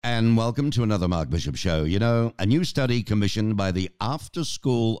and welcome to another Mark Bishop Show. You know, a new study commissioned by the After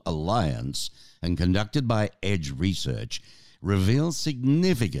School Alliance and conducted by Edge Research reveals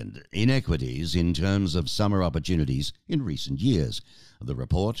significant inequities in terms of summer opportunities in recent years. The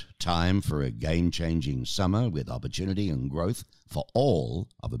report, Time for a Game-Changing Summer with Opportunity and Growth for All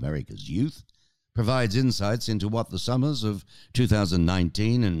of America's Youth, provides insights into what the summers of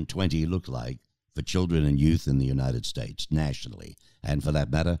 2019 and 20 looked like for children and youth in the United States, nationally, and for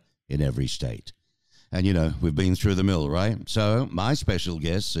that matter, in every state. And you know, we've been through the mill, right? So my special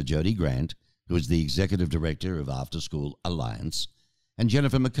guests are Jody Grant, who is the Executive Director of After School Alliance, and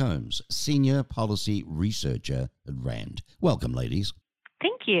Jennifer McCombs, Senior Policy Researcher at RAND. Welcome, ladies.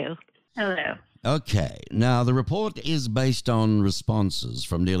 Thank you. Hello. Okay, now the report is based on responses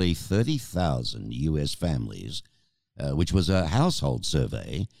from nearly 30,000 U.S. families, which was a household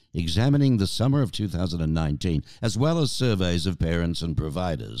survey examining the summer of 2019, as well as surveys of parents and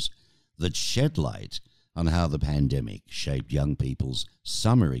providers that shed light on how the pandemic shaped young people's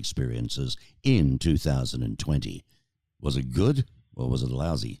summer experiences in 2020. Was it good or was it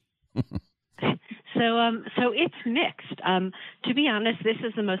lousy? So it's mixed. To be honest, this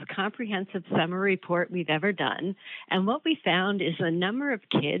is the most comprehensive summer report we've ever done. And what we found is the number of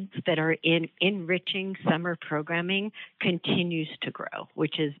kids that are in enriching summer programming continues to grow,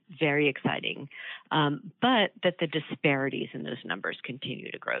 which is very exciting. But that the disparities in those numbers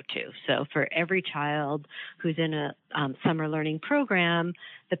continue to grow too. So for every child who's in a summer learning program,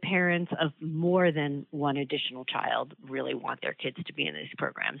 the parents of more than one additional child really want their kids to be in these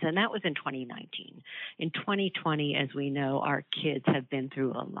programs. And that was in 2019. In 2020, as we know, our kids have been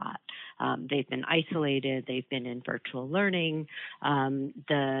through a lot. They've been isolated. They've been in virtual learning.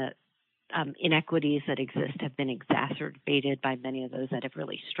 The inequities that exist have been exacerbated by many of those that have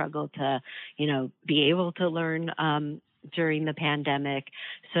really struggled to, be able to learn during the pandemic.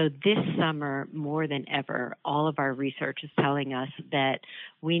 So this summer, more than ever, all of our research is telling us that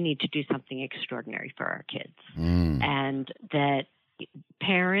we need to do something extraordinary for our kids, and that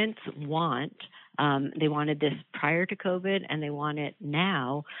parents they wanted this prior to COVID and they want it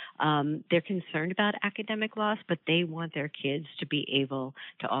now. They're concerned about academic loss, but they want their kids to be able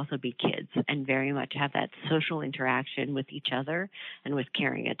to also be kids and very much have that social interaction with each other and with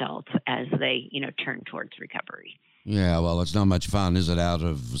caring adults as they, turn towards recovery. Yeah, well, it's not much fun, is it, out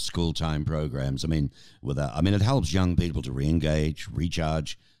of school time programs? It helps young people to re-engage,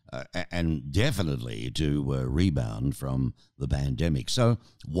 recharge, and definitely to rebound from the pandemic. So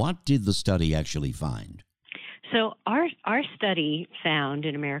what did the study actually find? So our study found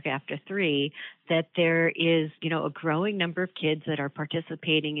in America After 3 that there is, a growing number of kids that are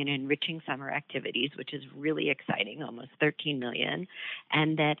participating in enriching summer activities, which is really exciting, almost 13 million,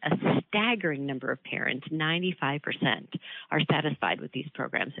 and that a staggering number of parents, 95%, are satisfied with these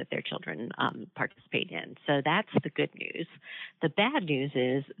programs that their children participate in. So that's the good news. The bad news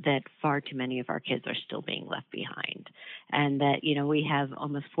is that far too many of our kids are still being left behind, and that, we have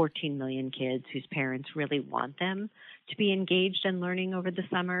almost 14 million kids whose parents really want them to be engaged in learning over the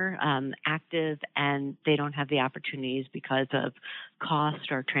summer, active, and they don't have the opportunities because of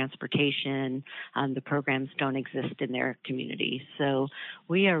cost or transportation. The programs don't exist in their communities. So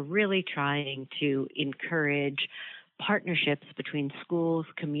we are really trying to encourage partnerships between schools,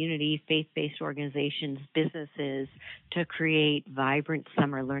 community, faith-based organizations, businesses to create vibrant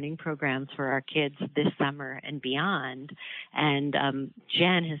summer learning programs for our kids this summer and beyond. And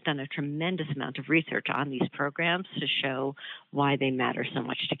Jen has done a tremendous amount of research on these programs to show why they matter so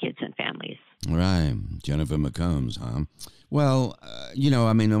much to kids and families. Right. Jennifer McCombs, huh? Well,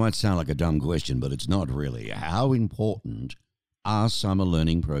 it might sound like a dumb question, but it's not really. How important are summer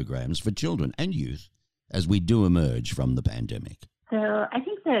learning programs for children and youth as we do emerge from the pandemic? So I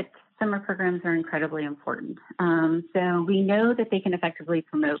think that summer programs are incredibly important. So we know that they can effectively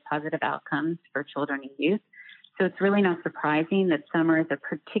promote positive outcomes for children and youth. So it's really not surprising that summer is a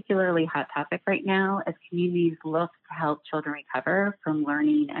particularly hot topic right now as communities look to help children recover from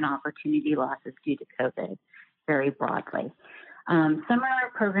learning and opportunity losses due to COVID very broadly. Summer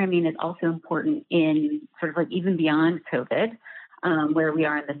programming is also important in sort of like even beyond COVID, where we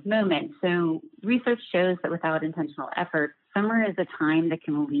are in this moment. So research shows that without intentional effort, summer is a time that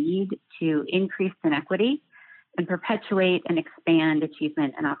can lead to increased inequity and perpetuate and expand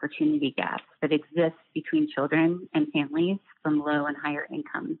achievement and opportunity gaps that exist between children and families from low and higher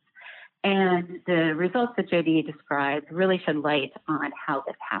incomes. And the results that Jody described really shed light on how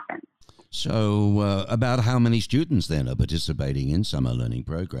this happens. So about how many students then are participating in summer learning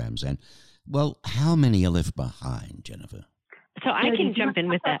programs? And, well, how many are left behind, Jennifer? So I can jump in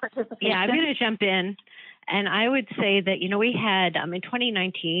with that. Yeah, I'm going to jump in And I would say that, we had, in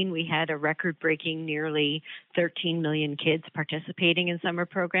 2019, we had a record-breaking nearly 13 million kids participating in summer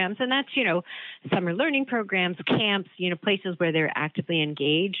programs. And that's, summer learning programs, camps, places where they're actively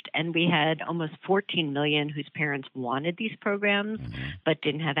engaged. And we had almost 14 million whose parents wanted these programs but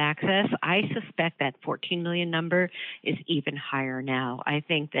didn't have access. I suspect that 14 million number is even higher now. I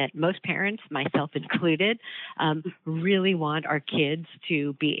think that most parents, myself included, really want our kids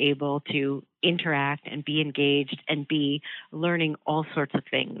to be able to interact and be engaged and be learning all sorts of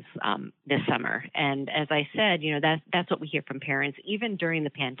things this summer. And as I said, that's what we hear from parents. Even during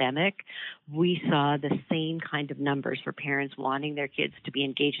the pandemic, we saw the same kind of numbers for parents wanting their kids to be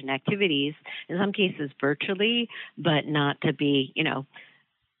engaged in activities, in some cases virtually, but not to be,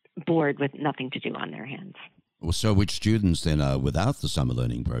 bored with nothing to do on their hands. Well, so which students then are without the summer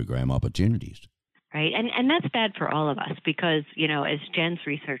learning program opportunities? Right. And that's bad for all of us because, as Jen's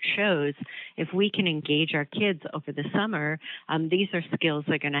research shows, if we can engage our kids over the summer, these are skills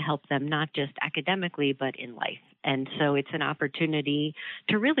that are going to help them not just academically, but in life. And so it's an opportunity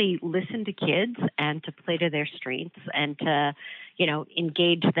to really listen to kids and to play to their strengths and to,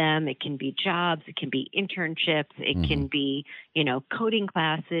 engage them. It can be jobs. It can be internships. It can be, coding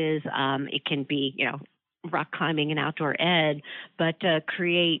classes. It can be, rock climbing and outdoor ed, but to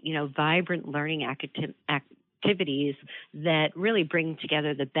create, vibrant learning activities that really bring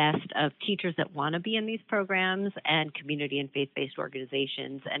together the best of teachers that want to be in these programs and community and faith-based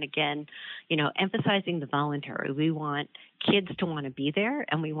organizations. And again, emphasizing the voluntary. We want kids to want to be there,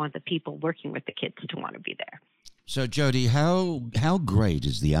 and we want the people working with the kids to want to be there. So, Jody, how great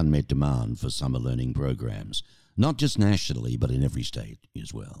is the unmet demand for summer learning programs, not just nationally, but in every state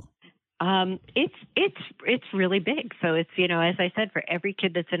as well? It's really big. So it's, as I said, for every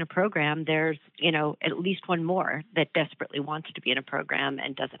kid that's in a program, there's, at least one more that desperately wants to be in a program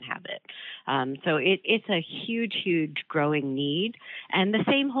and doesn't have it. So it's a huge growing need. And the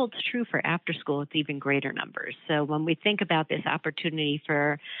same holds true for after school. It's even greater numbers. So when we think about this opportunity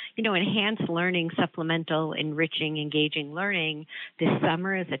for, enhanced learning, supplemental, enriching, engaging learning, this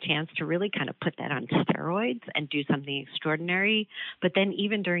summer is a chance to really kind of put that on steroids and do something extraordinary. But then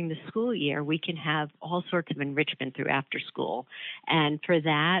even during the school year, we can have all sorts of enrichment through after school. And for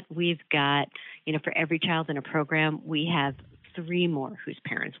that, we've got, for every child in a program, we have 3 more whose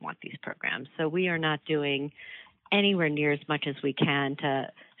parents want these programs. So we are not doing anywhere near as much as we can to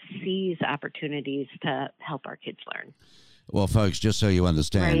seize opportunities to help our kids learn. Well, folks, just so you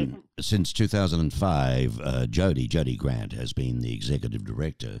understand, since 2005, Jody Grant has been the executive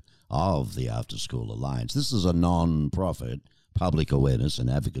director of the After School Alliance. This is a non-profit public awareness and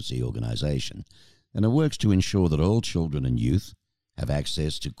advocacy organization, and it works to ensure that all children and youth have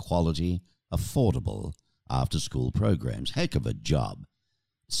access to quality, affordable after-school programs. Heck of a job.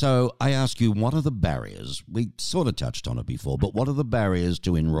 So I ask you, what are the barriers? We sort of touched on it before, but what are the barriers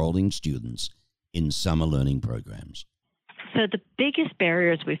to enrolling students in summer learning programs? So the biggest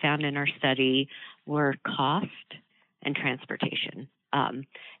barriers we found in our study were cost and transportation.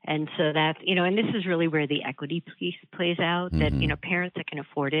 And so that's, and this is really where the equity piece plays out, that, parents that can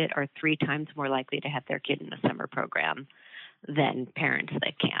afford it are 3 times more likely to have their kid in a summer program than parents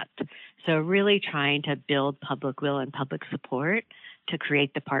that can't. So really trying to build public will and public support to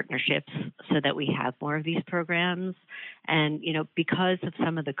create the partnerships so that we have more of these programs. And, because of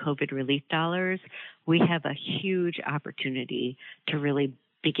some of the COVID relief dollars, we have a huge opportunity to really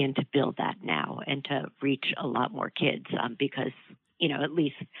begin to build that now and to reach a lot more kids because, at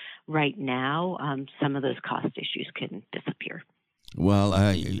least right now, some of those cost issues can disappear.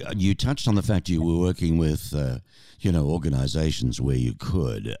 Well, you touched on the fact you were working with, organizations where you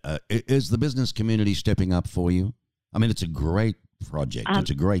could. Is the business community stepping up for you? I mean, it's a great project. It's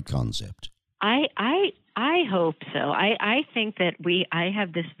a great concept. I hope so. I think that I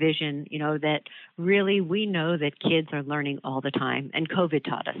have this vision, that really we know that kids are learning all the time. And COVID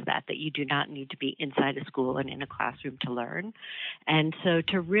taught us that you do not need to be inside a school and in a classroom to learn. And so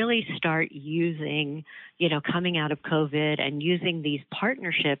to really start using, coming out of COVID and using these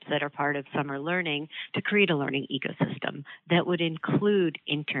partnerships that are part of summer learning to create a learning ecosystem that would include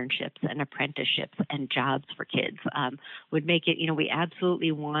internships and apprenticeships and jobs for kids would make it, we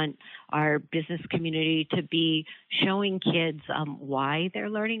absolutely want our business community to be showing kids why their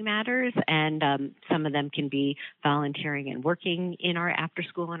learning matters. And some of them can be volunteering and working in our after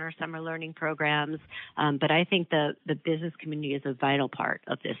school and our summer learning programs. But I think the business community is a vital part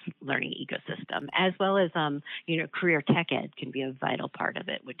of this learning ecosystem, as well as, career tech ed can be a vital part of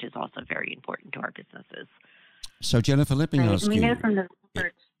it, which is also very important to our businesses. So, Jennifer, let me ask you. We know from the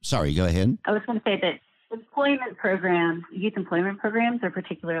research. Sorry, go ahead. I was going to say that youth employment programs are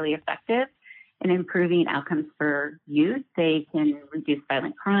particularly effective in improving outcomes for youth. They can reduce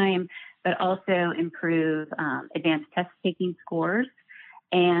violent crime, but also improve advanced test-taking scores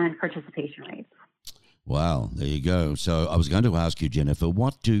and participation rates. Wow, there you go. So I was going to ask you, Jennifer,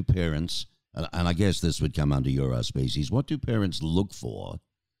 what do parents, and I guess this would come under your auspices, what do parents look for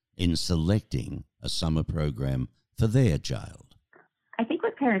in selecting a summer program for their child? I think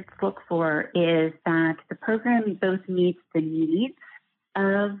what parents look for is that the program both meets the needs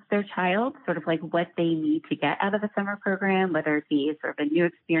of their child, sort of like what they need to get out of a summer program, whether it be sort of a new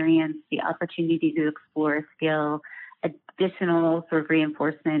experience, the opportunity to explore a skill, additional sort of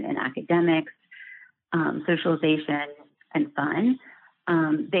reinforcement in academics, socialization, and fun.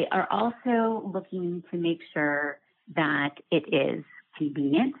 They are also looking to make sure that it is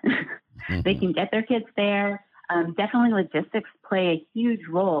convenient. They can get their kids there. Definitely logistics play a huge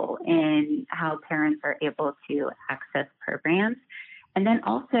role in how parents are able to access programs. And then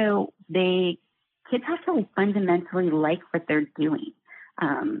also, kids have to fundamentally like what they're doing.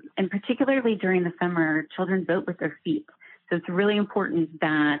 And particularly during the summer, children vote with their feet. So it's really important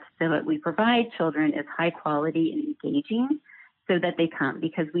that what we provide children is high quality and engaging so that they come,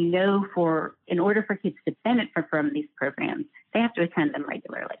 because we know in order for kids to benefit from these programs, they have to attend them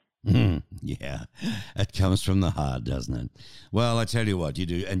regularly. Yeah, it comes from the heart, doesn't it? Well, I tell you what, you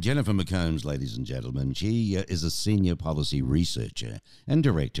do. And Jennifer McCombs, ladies and gentlemen, she is a senior policy researcher and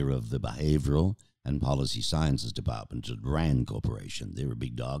director of the Behavioral and Policy Sciences Department at RAND Corporation. They're a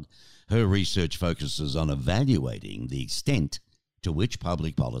big dog. Her research focuses on evaluating the extent to which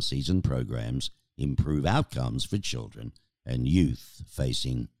public policies and programs improve outcomes for children and youth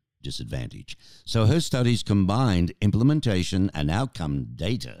facing disadvantage. So her studies combined implementation and outcome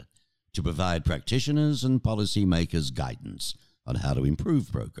data to provide practitioners and policymakers guidance on how to improve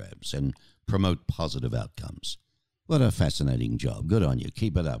programs and promote positive outcomes. What a fascinating job. Good on you.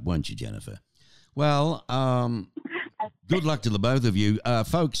 Keep it up, won't you, Jennifer? Well, good luck to the both of you.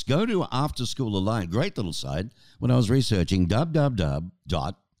 Folks, go to After School Alliance. Great little site. When I was researching,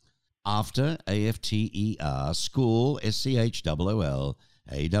 www.after, A-F-T-E-R, school,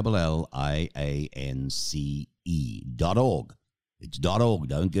 SCHOOLALIANCE.org. It's .org.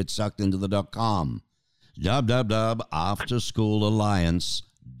 Don't get sucked into the .com.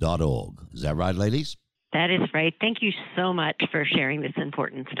 www.afterschoolalliance.org. Is that right, ladies? That is right. Thank you so much for sharing this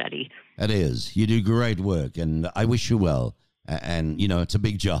important study. It is. You do great work, and I wish you well. And, it's a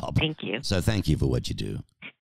big job. Thank you. So thank you for what you do.